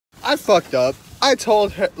I fucked up. I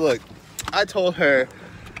told her, look, I told her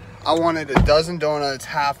I wanted a dozen donuts,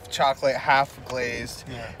 half chocolate, half glazed.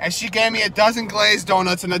 Yeah. And she gave me a dozen glazed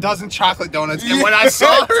donuts and a dozen chocolate donuts. And when I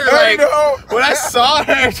saw her, like, when I saw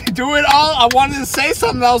her do it all, I wanted to say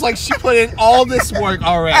something. I was like, she put in all this work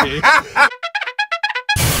already.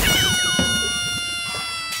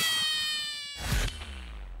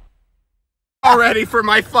 Already for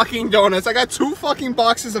my fucking donuts. I got 2 fucking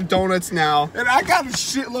boxes of donuts now. And I got a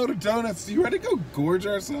shitload of donuts. You ready to go gorge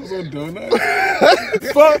ourselves on donuts?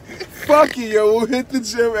 fuck it, yo. We'll hit the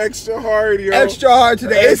gym extra hard, yo. Extra hard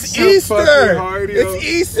today. It's Easter. Hard, it's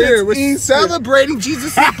Easter. We're celebrating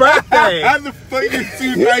Jesus' birthday. How the fuck is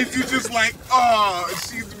too nice? You just like, oh,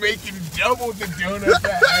 she's making double the donuts.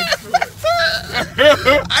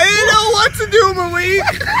 I didn't know what to do, Malik.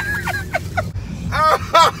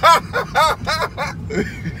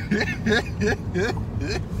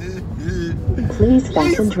 Please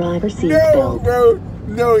fasten driver's seat belt. Bro,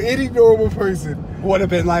 no, any normal person would have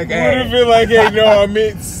been like, hey. Would have been like, hey, no, I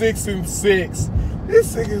meant 6 and 6.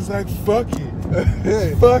 This nigga's like, fuck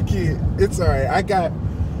it. Fuck it. It's alright. I got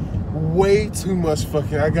way too much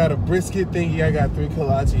fucking. I got a brisket thingy. I got 3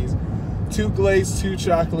 kolaches, 2 glazed, 2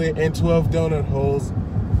 chocolate, and 12 donut holes,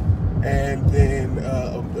 and then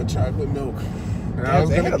a chocolate milk. Damn,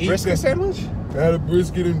 they had a brisket sandwich? I had a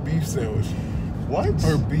brisket and beef sandwich. What?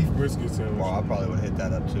 Or beef brisket sandwich. Well, I probably would have hit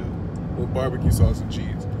that up too. With barbecue sauce and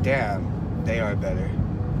cheese. Damn, they are better.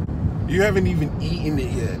 You haven't even eaten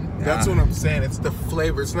it yet. Nah. That's what I'm saying. It's the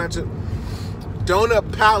flavor. It's not just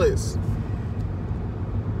Donut Palace.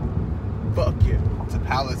 Fuck it. It's a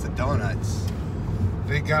palace of donuts.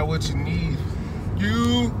 They got what you need.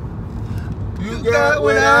 You got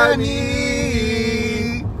what I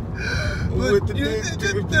need. With the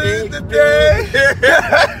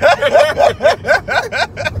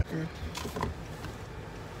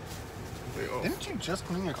Didn't you just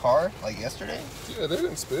clean your car like yesterday? Yeah, they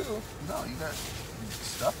didn't spill. No, you got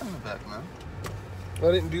stuff in the back, man.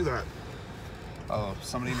 I didn't do that. Oh,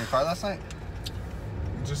 somebody in your car last night?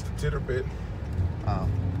 Just a titter bit. Oh,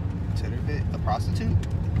 titter bit? A prostitute?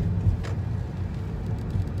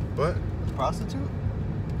 What? A prostitute?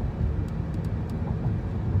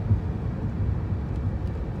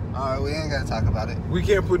 Alright, we ain't gotta talk about it. We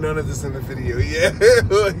can't put none of this in the video. Yeah,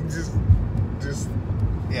 like just.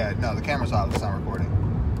 Yeah, no, the camera's off. It's not recording.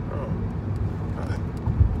 Oh.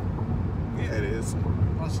 Yeah, it is.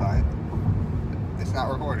 Well, it's fine. It's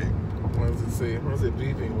not recording. What does it say? What is it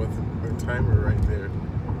beeping with the timer right there?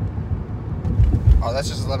 Oh, that's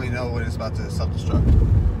just to let me know when it's about to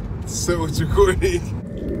self-destruct. So it's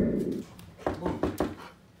recording.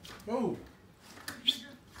 Oh.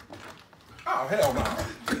 Oh, hell no.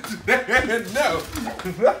 No.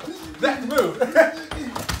 That move.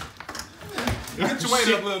 Get your weight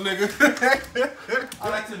up, little nigga. I'd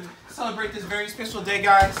like to celebrate this very special day,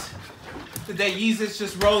 guys. Today, Yeezus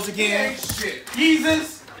just rose again. Shit.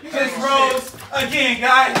 Yeezus just rose again,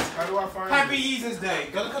 guys. How do I find Happy it? Yeezus Day.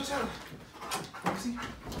 Go to Coachella.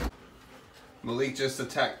 Malik just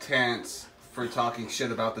attacked Terrence for talking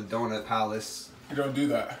shit about the Donut Palace. You don't do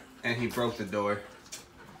that. And he broke the door.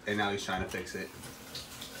 And now he's trying to fix it.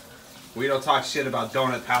 We don't talk shit about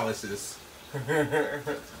Donut Palaces.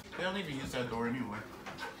 They don't even use that door anyway.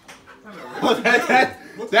 Well,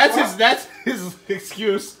 that's his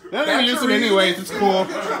excuse. They don't even use it anyways. It's cool.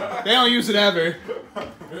 They don't use it ever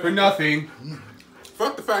for nothing.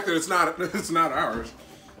 Fuck the fact that it's not ours.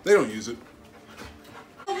 They don't use it.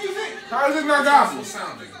 How is it not gospel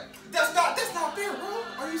sounding? That's not fair, bro.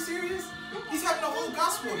 Are you serious? He's having a whole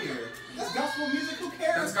gospel here. That's gospel music. Who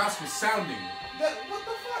cares? That's gospel sounding. What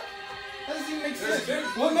the fuck? That doesn't even make sense.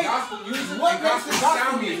 What makes gospel music? What makes it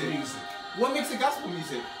gospel music? What makes it gospel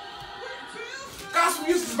music? Gospel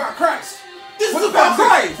music is about Christ. This is about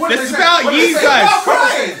Christ. This is about Jesus.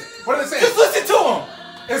 What do they say? Just listen to him.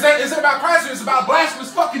 Is it about Christ or is it about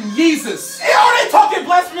blasphemous fucking Jesus? Hey, are they talking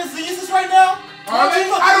blasphemous Jesus right now? I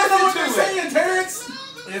don't know what they're saying, Terrence.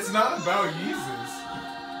 It's not about Jesus.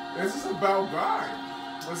 This is about God.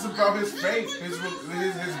 It's about his faith, his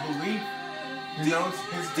belief. You know,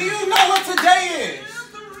 do you know what today is?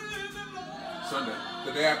 Sunday.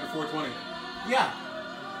 The day after 420. Yeah.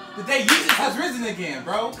 The day Jesus has risen again,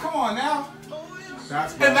 bro. Come on now.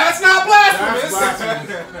 And that's not blasphemous. That's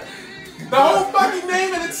blasphemous. The whole fucking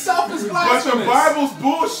name in itself is blasphemous. But the Bible's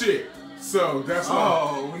bullshit. So that's why.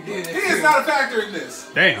 Oh, we get it. He is not a factor in this.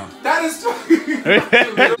 Damn. That is.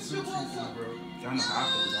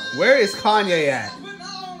 Where is Kanye at?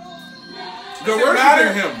 They're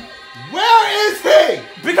worshiping him. Where is he?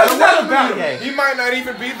 Because it's not about him. He might not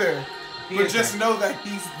even be there. But just know that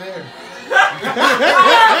he's there.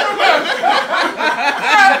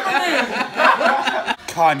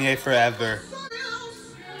 Kanye forever.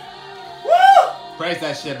 Woo! Praise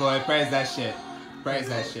that shit, boy. Praise that shit. Praise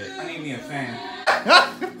that shit. I need me a fan.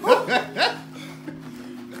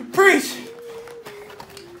 Preach!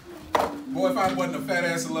 Boy, if I wasn't a fat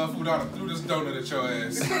ass and love food, I'd have threw this donut at your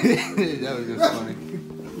ass. That was just funny.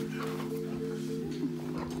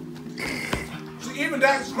 See, even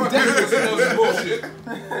that's some bullshit.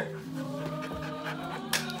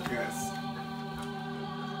 Yes.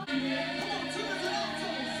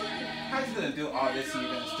 How you gonna do all this and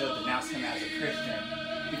you're gonna still denounce him as a Christian?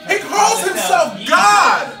 He calls himself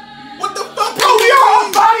God! What the fuck? Bro, we are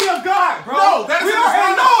all body of God, bro. No, that's we not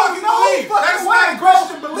are a fucking belief. That's not a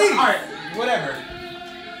Christian belief. Alright, whatever.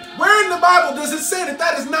 Where in the Bible does it say that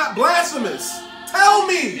that is not blasphemous? Tell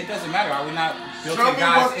me! It doesn't matter. Are we not built Tell in me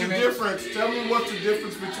God's what's the image? difference. Tell me what's the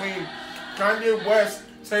difference between Kanye West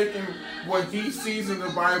taking what he sees in the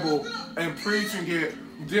Bible and preaching it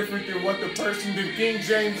different than what the person did King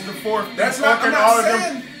James IV. That's not, I'm not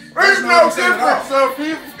saying. There's no difference. So if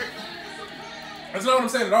he, That's not what I'm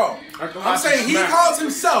saying at all. Like a I'm lot saying of he smack. calls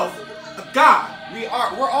himself a god.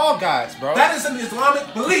 We're all gods, bro. That is an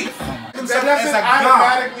Islamic belief. That Himself doesn't as a god.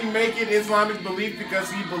 automatically make it Islamic belief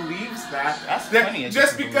because he believes that. That's That- plenty of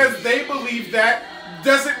just different because they believe that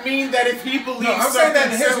doesn't mean that if he believes No, I'm saying that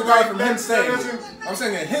in his something regard like from that, him saying that it. doesn't- I'm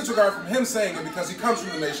saying in his regard from him saying it because he comes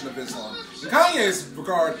from the Nation of Islam. In Kanye's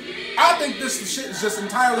regard, I think this shit is just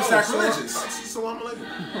entirely sacrilegious. Salam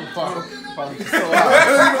alaikum.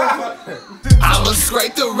 I'ma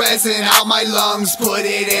scrape the resin out my lungs, put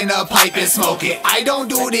it in a pipe and smoke it. I don't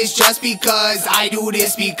do this just because, I do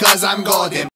this because I'm golden.